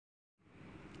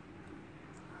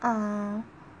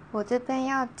我这边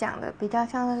要讲的比较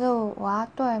像是我要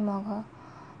对某个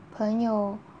朋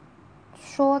友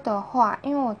说的话，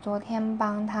因为我昨天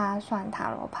帮他算塔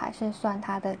罗牌，是算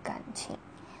他的感情。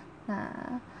那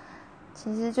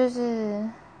其实就是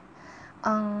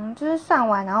算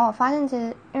完，然后我发现其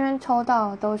实因为抽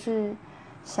到的都是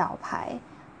小牌，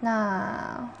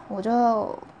那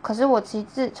可是我其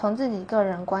实从自己个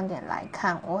人观点来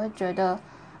看，我会觉得，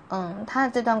他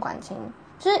的这段感情，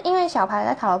就是因为小牌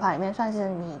在塔罗牌里面算是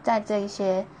你在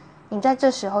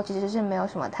这时候其实是没有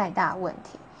什么太大问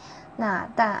题。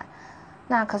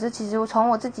那可是其实从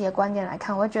我自己的观点来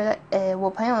看，我会觉得，我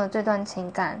朋友的这段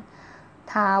情感，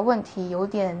他问题有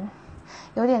点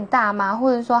大吗？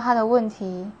或者说他的问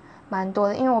题蛮多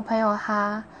的，因为我朋友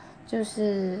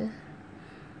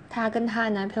他跟她的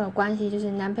男朋友关系，就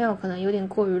是男朋友可能有点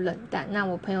过于冷淡，那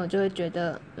我朋友就会觉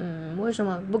得，为什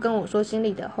么不跟我说心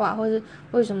里的话，或是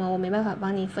为什么我没办法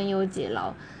帮你分忧解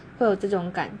劳，会有这种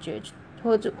感觉，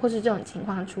或是这种情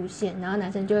况出现，然后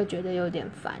男生就会觉得有点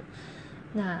烦。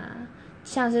那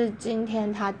像是今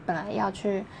天她本来要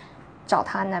去找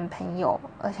她男朋友，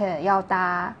而且要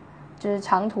搭就是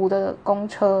长途的公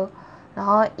车，然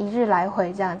后一日来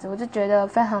回这样子，我就觉得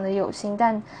非常的有心，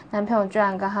但男朋友居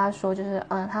然跟她说，就是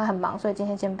他很忙，所以今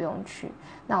天先不用去。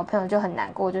那我朋友就很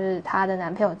难过，就是她的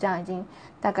男朋友这样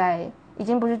大概已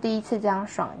经不是第一次这样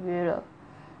爽约了。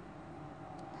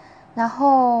然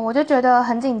后我就觉得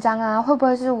很紧张啊，会不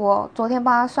会是我昨天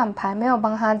帮他算牌，没有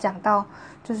帮他讲到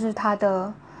就是他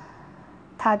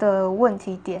的问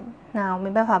题点，那我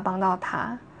没办法帮到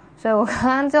他，所以我刚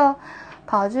刚就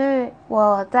跑去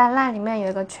我在LINE里面有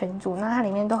一个群组，那它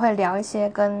里面都会聊一些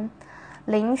跟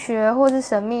灵学或是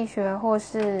神秘学或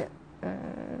是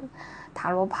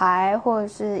塔罗牌或者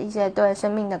是一些对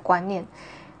生命的观念。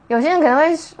有些人可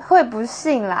能会不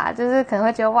信啦，就是可能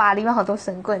会觉得哇里面好多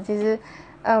神棍，其实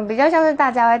比较像是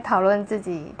大家会讨论自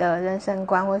己的人生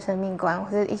观或生命观，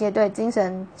或是一些对精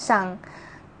神上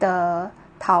的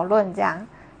讨论这样。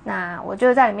那我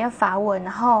就在里面发文，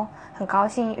然后很高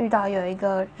兴遇到有一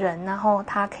个人，然后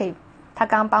他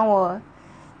刚帮我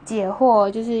解惑，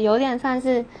就是有点算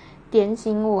是点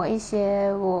醒我一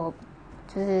些我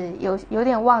就是有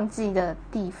点忘记的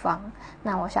地方。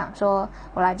那我想说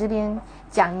我来这边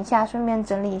讲一下，顺便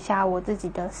整理一下我自己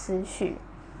的思绪。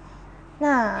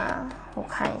那我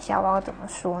看一下我要怎么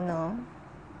说呢？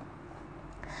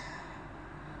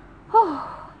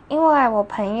因为我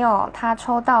朋友他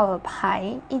抽到了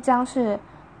牌，一张是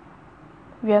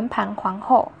圆盘皇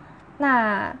后，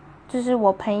那就是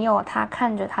我朋友她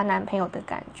看着她男朋友的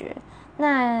感觉。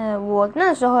那我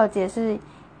那时候的解释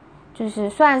就是，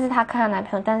虽然是她看她男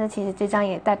朋友，但是其实这张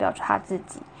也代表着她自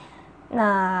己。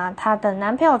那她的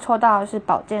男朋友抽到的是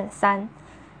宝剑3，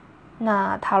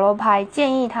那塔罗牌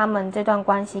建议他们这段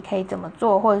关系可以怎么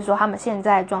做，或者说他们现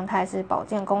在的状态是宝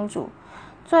剑公主，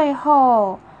最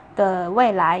后的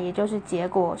未来也就是结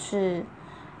果是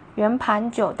圆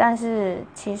盘9，但是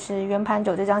其实圆盘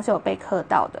9这张是有被刻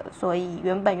到的，所以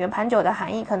原本圆盘9的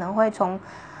含义可能会从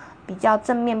比较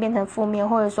正面变成负面，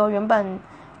或者说原本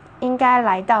应该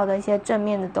来到的一些正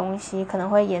面的东西可能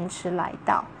会延迟来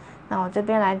到。那我这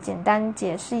边来简单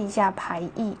解释一下牌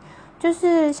意，就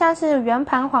是像是圆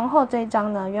盘皇后这一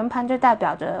张呢，圆盘就代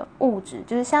表着物质，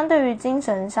就是相对于精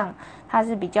神上它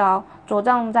是比较着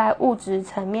重在物质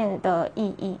层面的意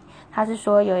义。它是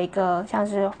说有一个像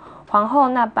是皇后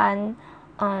那般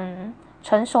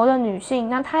成熟的女性，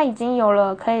那她已经有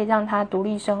了可以让她独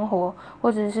立生活，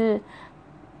或者是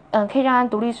可以让她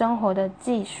独立生活的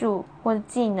技术或者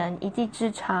技能一技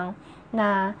之长，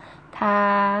那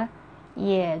她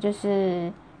也就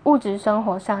是物质生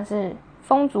活上是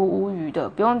丰足无余的，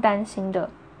不用担心的。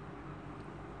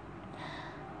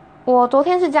我昨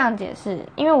天是这样解释，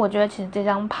因为我觉得其实这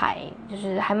张牌就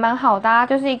是还蛮好的啊，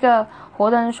就是一个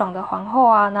活得很爽的皇后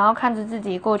啊，然后看着自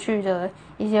己过去的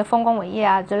一些丰功伟业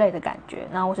啊之类的感觉。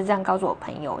然后我是这样告诉我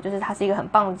朋友，就是她是一个很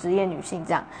棒的职业女性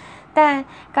这样。但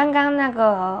刚刚那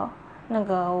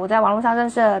个我在网络上认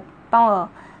识的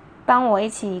帮我一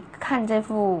起看这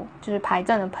副就是牌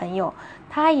阵的朋友，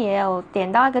他也有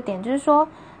点到一个点，就是说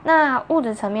那物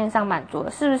质层面上满足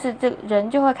了，是不是这个人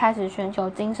就会开始寻求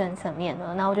精神层面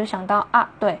呢？然后我就想到啊，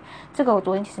对，这个我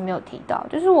昨天其实没有提到，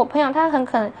就是我朋友他很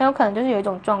有可能就是有一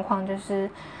种状况，就是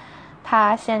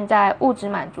他现在物质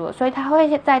满足了，所以他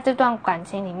会在这段感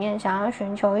情里面想要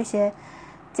寻求一些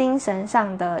精神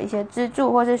上的一些支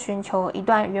柱，或是寻求一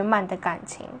段圆满的感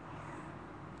情。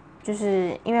就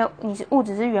是因为你是物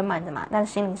质是圆满的嘛，但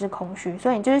心灵是空虚，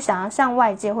所以你就是想要向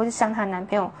外界或是向她男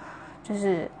朋友就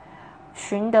是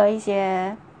寻得一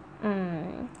些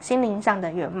心灵上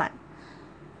的圆满。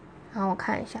然后我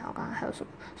看一下我刚刚还有什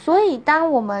么。所以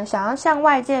当我们想要向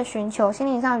外界寻求心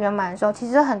灵上圆满的时候，其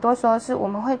实很多时候是我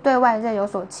们会对外界有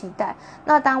所期待，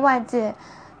那当外界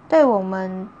对我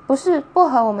们不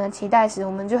合我们的期待时，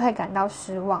我们就会感到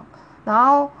失望。然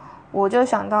后我就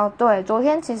想到，对，昨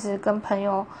天其实跟朋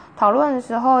友讨论的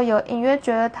时候，有隐约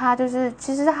觉得她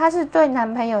其实她是对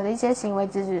男朋友的一些行为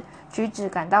举止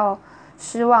感到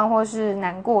失望或是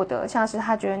难过的，像是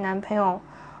她觉得男朋友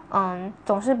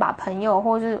总是把朋友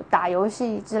或是打游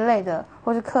戏之类的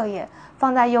或是课业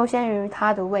放在优先于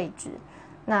她的位置。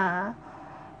那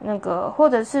个或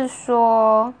者是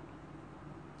说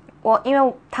因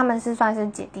为他们算是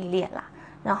姐弟恋啦，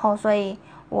然后所以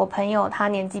我朋友他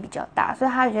年纪比较大，所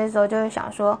以他有些时候就会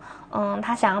想说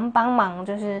他想要帮忙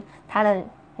就是他的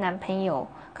男朋友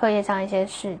课业上一些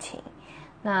事情。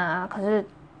那可是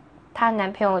她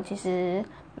男朋友其实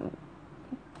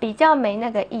比较没那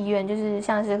个意愿，就是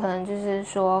像是可能就是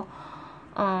说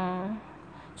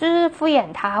就是敷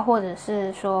衍他，或者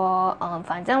是说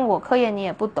反正我课业你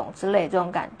也不懂之类的这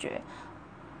种感觉。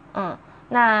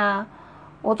那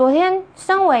我昨天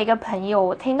身为一个朋友，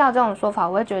我听到这种说法，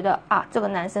我会觉得这个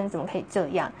男生怎么可以这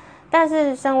样？但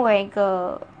是身为一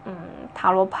个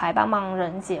塔罗牌帮忙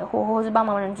人解惑，或是帮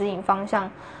忙人指引方向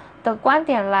的观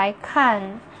点来看，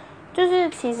就是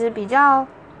其实比较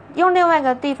用另外一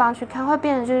个地方去看，会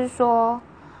变成就是说，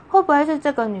会不会是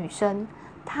这个女生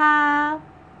她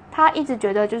一直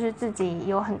觉得就是自己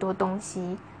有很多东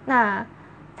西，那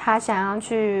她想要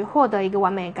去获得一个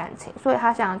完美的感情，所以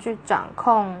她想要去掌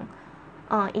控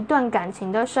一段感情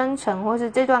的生成，或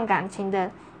是这段感情的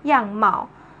样貌。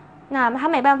那他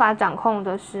没办法掌控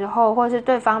的时候，或是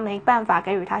对方没办法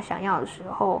给予他想要的时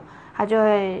候，他就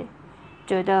会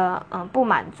觉得不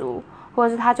满足，或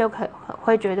者是他就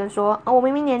会觉得说我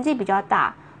明明年纪比较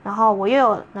大，然后我又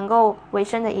有能够维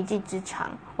生的一技之长，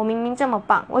我明明这么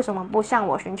棒，为什么不向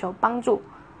我寻求帮助？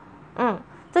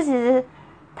这其实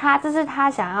这是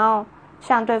他想要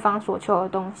向对方所求的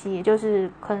东西，也就是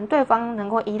可能对方能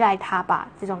够依赖他吧，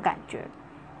这种感觉。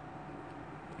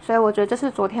所以我觉得这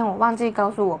是昨天我忘记告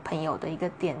诉我朋友的一个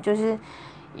点，就是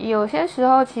有些时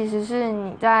候其实是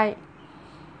你在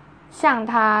向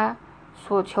他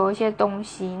所求一些东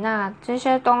西，那这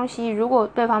些东西如果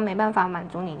对方没办法满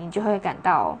足你，你就会感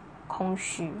到空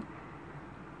虚。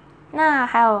那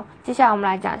还有接下来我们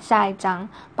来讲下一张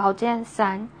宝剑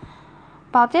三。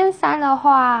宝剑三的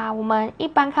话，我们一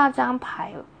般看到这张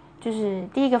牌，就是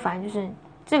第一个反应就是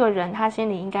这个人他心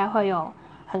里应该会有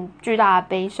很巨大的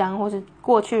悲伤，或是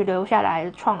过去留下来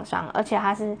的创伤，而且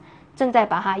他是正在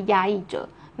把它压抑着，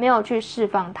没有去释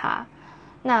放它。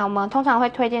那我们通常会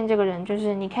推荐这个人，就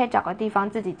是你可以找个地方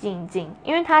自己静一静，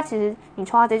因为他其实你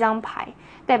抽到这张牌，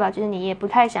代表就是你也不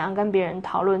太想要跟别人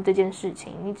讨论这件事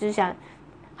情，你只想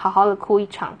好好的哭一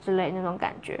场之类那种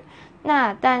感觉。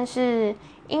那但是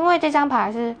因为这张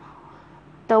牌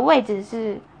的位置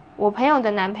是我朋友的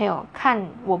男朋友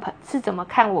是怎么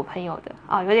看我朋友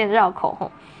的有点绕口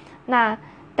吼。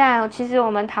但其实我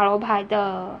们塔罗牌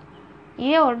的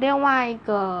也有另外一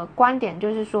个观点，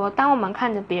就是说当我们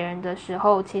看着别人的时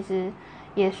候，其实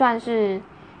也算是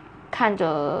看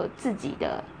着自己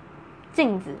的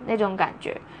镜子那种感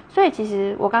觉。所以其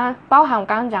实包含我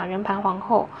刚刚讲圆盘皇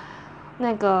后，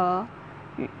那个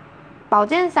宝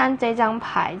剑三这张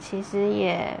牌其实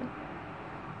也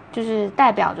就是代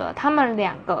表着他们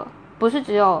两个不是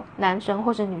只有男生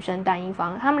或是女生单一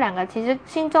方，他们两个其实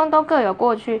心中都各有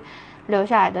过去留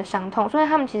下来的伤痛，所以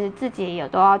他们其实自己也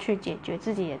都要去解决，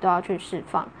自己也都要去释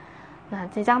放。那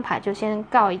这张牌就先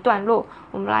告一段落，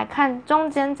我们来看中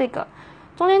间这个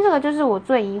就是我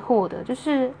最疑惑的，就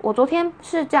是我昨天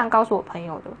是这样告诉我朋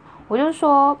友的，我就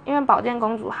说因为宝剑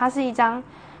公主她是一张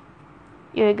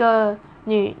有一个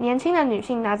年轻的女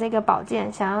性拿着一个宝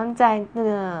剑，想要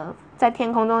在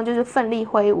天空中就是奋力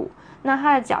挥舞，那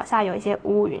她的脚下有一些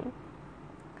乌云，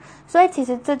所以其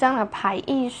实这张的牌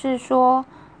意是说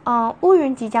乌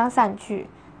云即将散去，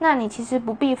那你其实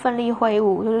不必奋力挥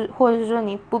舞，或者是说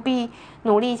你不必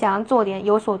努力想要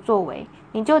有所作为，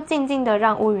你就静静的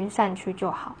让乌云散去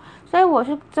就好。所以我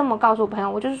是这么告诉朋友，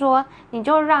我就是说你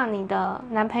就让你的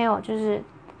男朋友就是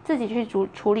自己去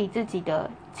处理自己的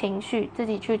情绪，自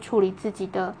己去处理自己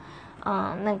的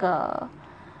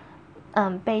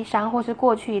悲伤或是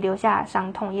过去留下的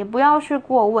伤痛，也不要去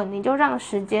过问，你就让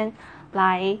时间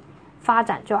来发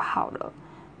展就好了。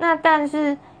那但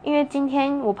是因为今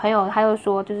天我朋友他又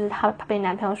说就是他被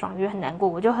男朋友爽约很难过，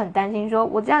我就很担心说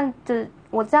我这样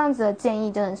子的建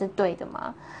议真的是对的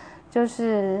吗？就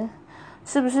是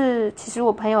是不是其实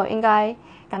我朋友应该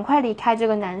赶快离开这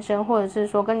个男生，或者是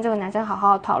说跟这个男生好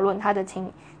好讨论他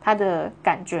的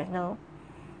感觉呢？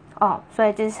所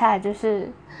以接下来就是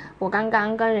我刚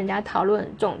刚跟人家讨论的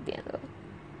重点了。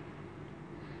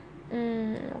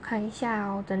我看一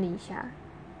下整理一下。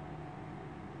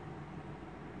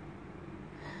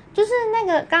就是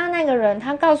刚刚那个人，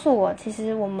他告诉我，其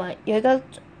实我们有一个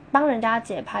帮人家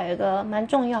解牌有一个蛮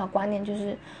重要的观念，就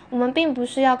是我们并不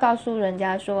是要告诉人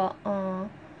家说，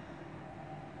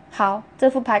好，这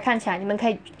副牌看起来你们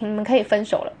可以分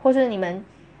手了，或是你们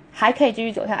还可以继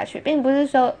续走下去，并不是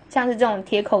说像是这种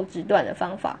铁口直断的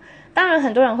方法。当然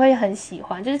很多人会很喜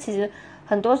欢，就是其实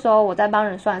很多时候我在帮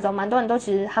人算的时候，蛮多人都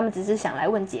其实他们只是想来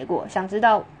问结果，想知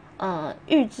道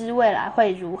预知未来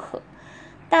会如何。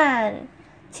但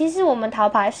其实我们塔罗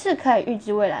牌是可以预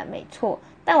知未来没错，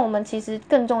但我们其实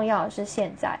更重要的是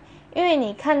现在，因为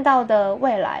你看到的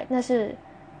未来那是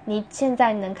你现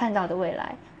在能看到的未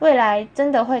来，未来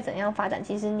真的会怎样发展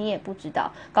其实你也不知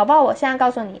道，搞不好我现在告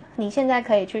诉你你现在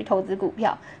可以去投资股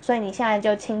票，所以你现在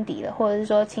就轻敌了，或者是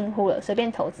说轻忽了随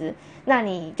便投资，那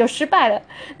你就失败了，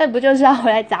那不就是要回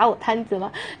来砸我摊子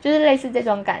吗？就是类似这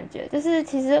种感觉，就是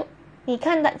其实你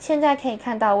看到现在可以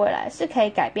看到未来是可以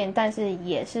改变，但是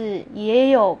也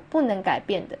有不能改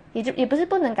变的，也不是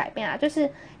不能改变啊，就是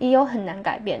也有很难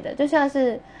改变的。就像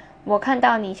是我看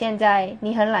到你现在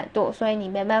你很懒惰，所以你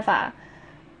没办法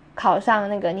考上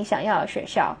那个你想要的学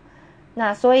校，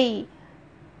那所以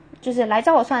就是来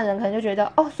找我算的人可能就觉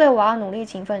得所以我要努力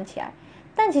勤奋起来。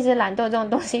但其实懒惰这种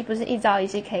东西不是一朝一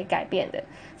夕可以改变的，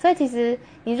所以其实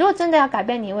你如果真的要改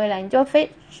变你未来，你就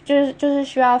是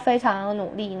需要非常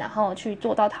努力，然后去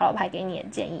做到塔罗牌给你的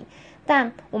建议。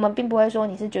但我们并不会说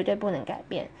你是绝对不能改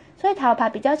变，所以塔罗牌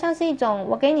比较像是一种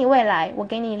我给你未来，我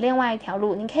给你另外一条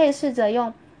路，你可以试着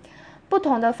用不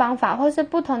同的方法或是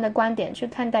不同的观点去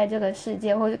看待这个世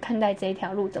界，或是看待这一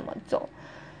条路怎么走。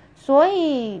所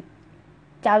以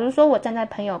假如说我站在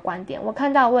朋友观点，我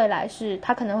看到未来是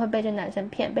他可能会被这男生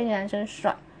骗，被这男生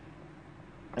甩，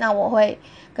那我会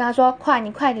跟他说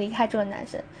你快离开这个男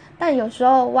生。但有时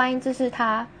候万一这是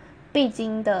他必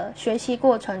经的学习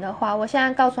过程的话，我现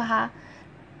在告诉他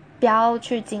不要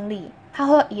去经历，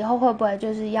他以后会不会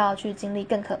就是要去经历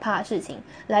更可怕的事情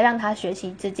来让他学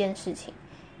习这件事情，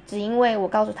只因为我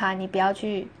告诉他你不要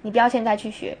现在去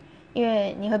学，因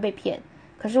为你会被骗。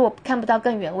可是我看不到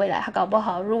更远未来，他搞不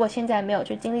好如果现在没有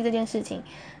去经历这件事情，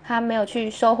他没有去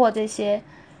收获这些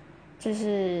就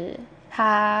是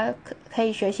他可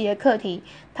以学习的课题，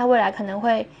他未来可能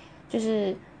会就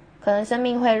是可能生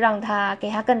命会让他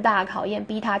给他更大的考验，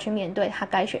逼他去面对他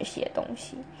该学习的东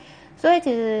西。所以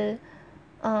其实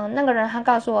那个人他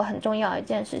告诉我很重要的一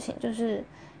件事情，就是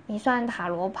你算塔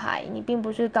罗牌，你并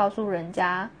不是告诉人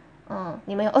家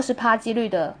你们有20%几率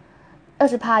的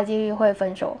20%的几率会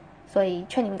分手，所以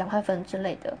劝你们赶快分之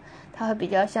类的。他会比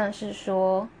较像是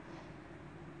说，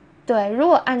对，如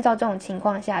果按照这种情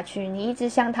况下去，你一直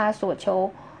向他索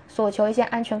求一些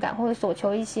安全感，或者索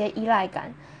求一些依赖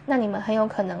感，那你们很有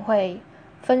可能会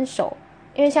分手。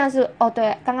因为像是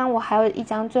对，刚刚我还有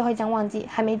最后一张忘记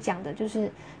还没讲的，就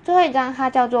是最后一张它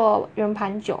叫做圆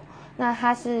盘9，那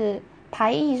它是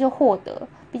牌意是获得，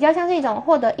比较像是一种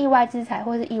获得意外之财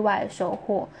或是意外的收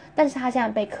获，但是它现在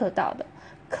被克到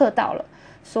了，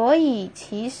所以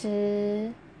其实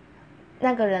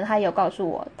那个人他有告诉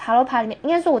我，塔罗牌里面应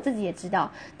该说我自己也知道，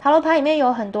塔罗牌里面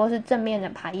有很多是正面的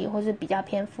牌意，或是比较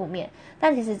偏负面，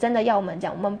但其实真的要我们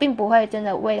讲，我们并不会真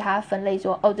的为它分类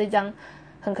说这张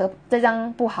这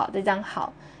张不好，这张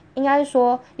好。应该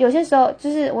说有些时候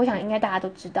就是我想应该大家都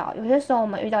知道，有些时候我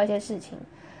们遇到一些事情，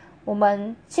我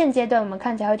们现阶段我们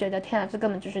看起来会觉得天啊，这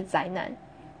根本就是灾难，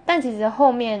但其实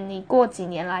后面你过几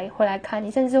年回来看，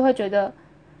你甚至会觉得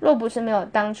若不是没有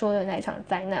当初的那一场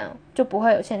灾难，就不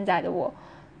会有现在的我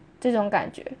这种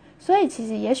感觉。所以其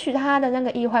实也许他的那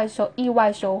个意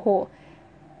外收获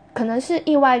可能是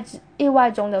意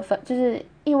外中的就是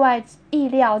意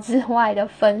料之外的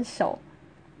分手。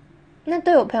那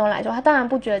对我朋友来说，他当然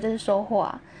不觉得这是收获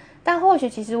啊，但或许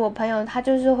其实我朋友他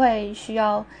就是会需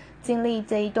要经历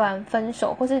这一段分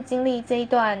手，或是经历这一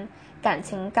段感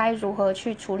情该如何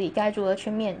去处理，该如何去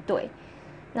面对，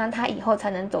那他以后才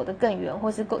能走得更远，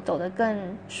或是走得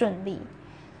更顺利。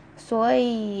所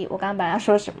以我刚刚本来要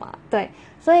说什么？对，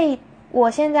所以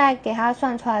我现在给他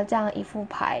算出来这样一副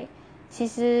牌，其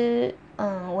实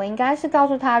我应该是告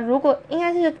诉他，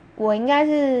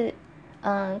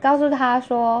告诉他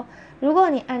说，如果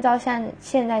你按照像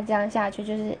现在这样下去，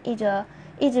就是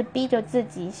一直逼着自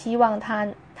己，希望她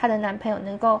的男朋友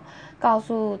能够告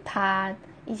诉她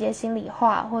一些心里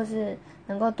话，或是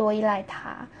能够多依赖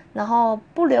她，然后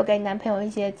不留给男朋友一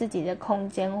些自己的空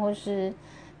间，或是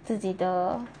自己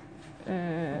的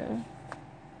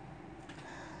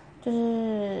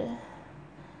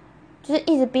就就是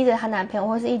一直逼着她男朋友，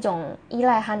或是一种依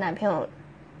赖她男朋友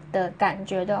的感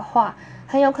觉的话，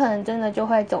很有可能真的就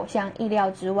会走向意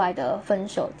料之外的分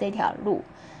手这条路。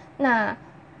那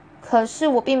可是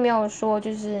我并没有说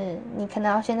就是你可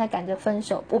能要现在赶着分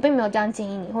手，我并没有这样建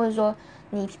议你，或者说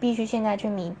你必须现在去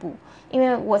弥补。因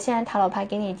为我现在塔罗牌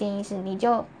给你的建议是，你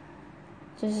就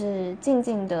是静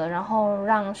静的，然后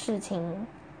让事情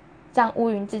让乌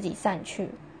云自己散去，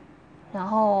然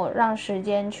后让时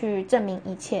间去证明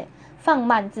一切，放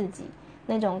慢自己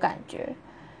那种感觉，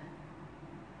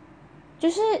就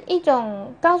是一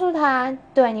种告诉他，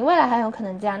对，你未来很有可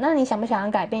能这样，那你想不想要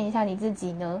改变一下你自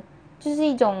己呢？就是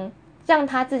一种让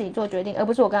他自己做决定，而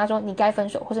不是我跟他说你该分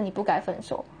手或者你不该分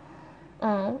手。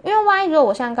因为万一如果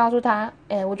我现在告诉他，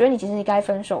我觉得其实你该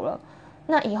分手了，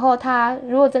那以后他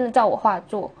如果真的照我话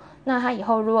做，那他以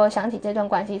后如果想起这段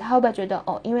关系，他会不会觉得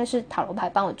因为是塔罗牌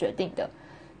帮我决定的，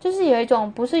就是有一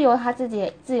种不是由他自己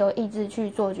的自由意志去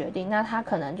做决定，那他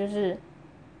可能就是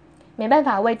没办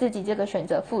法为自己这个选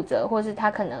择负责，或是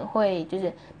他可能会就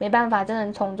是没办法真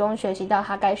的从中学习到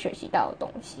他该学习到的东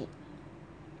西。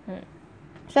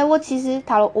所以我其实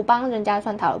我帮人家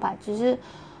算塔罗牌，只是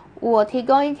我提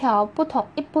供一条不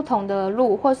同的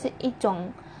路，或是一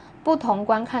种不同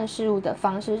观看事物的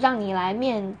方式，让你来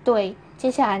面对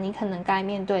接下来你可能该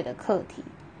面对的课题，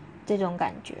这种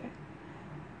感觉。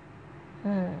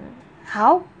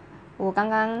好，我刚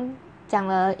刚讲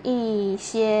了一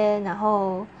些，然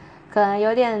后可能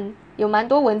有蛮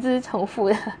多文字是重复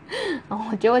的，然后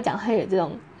我觉得我讲会有这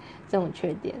种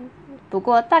缺点，不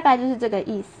过大概就是这个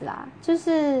意思啦。就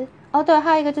是对，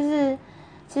还有一个就是，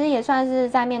其实也算是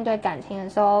在面对感情的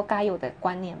时候该有的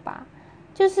观念吧。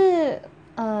就是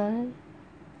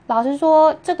老实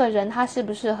说，这个人他适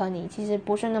不适合你，其实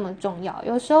不是那么重要。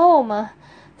有时候我们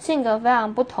性格非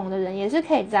常不同的人也是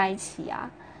可以在一起啊。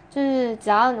就是只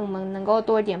要我们能够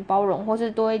多一点包容，或是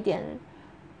多一点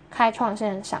开创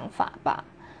性的想法吧。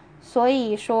所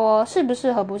以说适不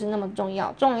适合不是那么重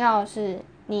要，重要的是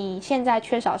你现在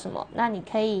缺少什么，那你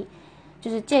可以就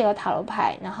是借由塔罗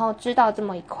牌，然后知道这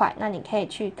么一块，那你可以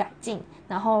去改进，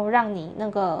然后让你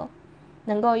能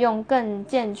够用更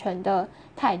健全的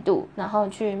态度，然后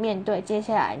去面对接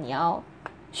下来你要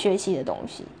学习的东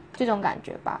西，这种感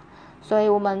觉吧。所以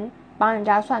我们帮人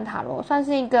家算塔罗，算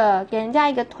是一个给人家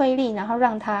一个推力，然后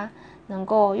让他能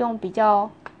够用比较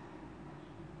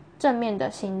正面的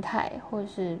心态，或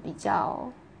是比较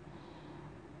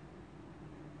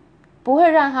不会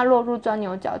让他落入钻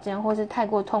牛角尖，或是太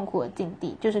过痛苦的境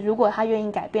地。就是如果他愿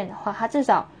意改变的话，他至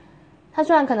少他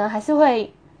虽然可能还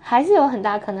是有很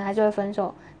大可能还是会分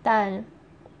手，但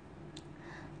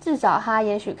至少他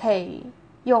也许可以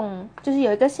就是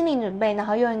有一个心理准备，然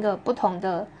后用一个不同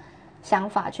的想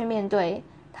法去面对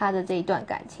他的这一段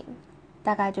感情，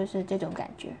大概就是这种感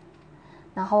觉。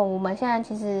然后我们现在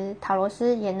其实塔罗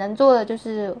师也能做的就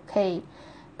是可以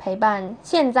陪伴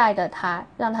现在的他，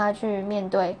让他去面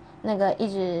对那个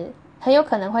一直很有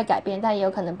可能会改变但也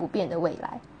有可能不变的未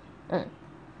来。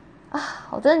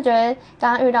我真的觉得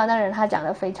刚刚遇到那个人他讲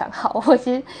得非常好，我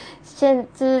其实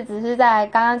就是只是在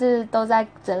刚刚就是都在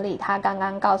整理他刚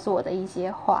刚告诉我的一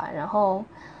些话，然后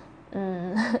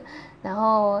然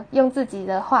后用自己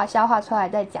的话消化出来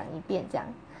再讲一遍这样。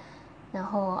然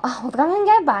后我刚刚应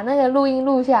该把那个录音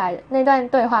录下来，那段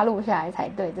对话录下来才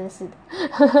对，真是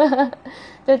的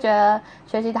就觉得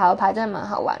学习塔罗牌真的蛮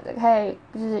好玩的，可以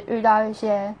就是遇到一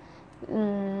些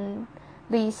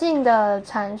理性的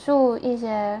阐述一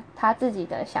些他自己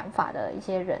的想法的一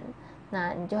些人，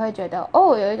那你就会觉得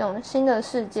有一种新的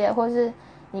世界，或是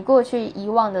你过去遗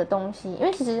忘的东西。因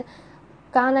为其实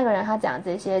刚刚那个人他讲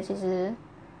这些，其实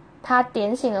他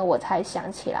点醒了我才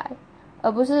想起来，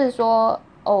而不是说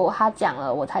他讲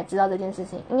了我才知道这件事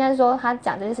情。应该说他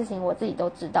讲这件事情我自己都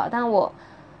知道，但我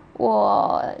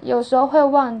有时候会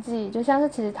忘记，就像是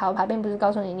其实塔罗牌并不是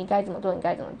告诉你该怎么做，你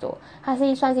该怎么做，它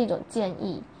算是一种建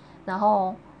议，然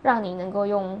后让你能够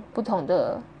用不同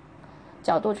的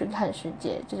角度去看世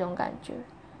界，这种感觉。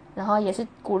然后也是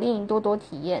鼓励你多多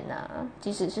体验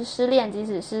即使是失恋，即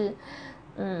使是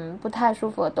不太舒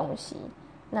服的东西，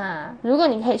那如果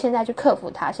你可以现在去克服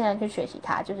它，现在去学习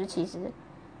它，就是其实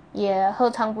也何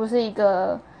尝不是一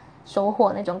个收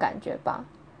获那种感觉吧。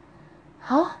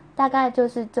好，大概就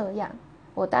是这样。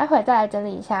我待会再来整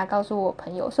理一下，告诉我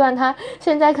朋友。虽然他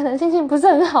现在可能心情不是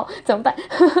很好，怎么办？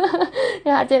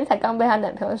因为他今天才刚被他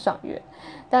男朋友爽约，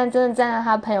但真的站在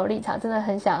他朋友立场，真的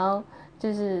很想要，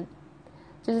就是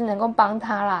能够帮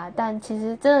他啦。但其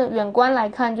实真的远观来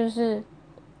看，就是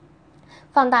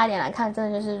放大一点来看，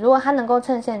真的就是如果他能够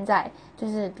趁现在就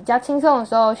是比较轻松的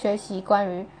时候学习关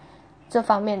于这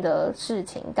方面的事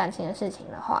情、感情的事情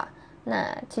的话，那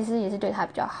其实也是对他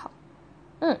比较好。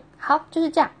好，就是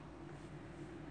这样。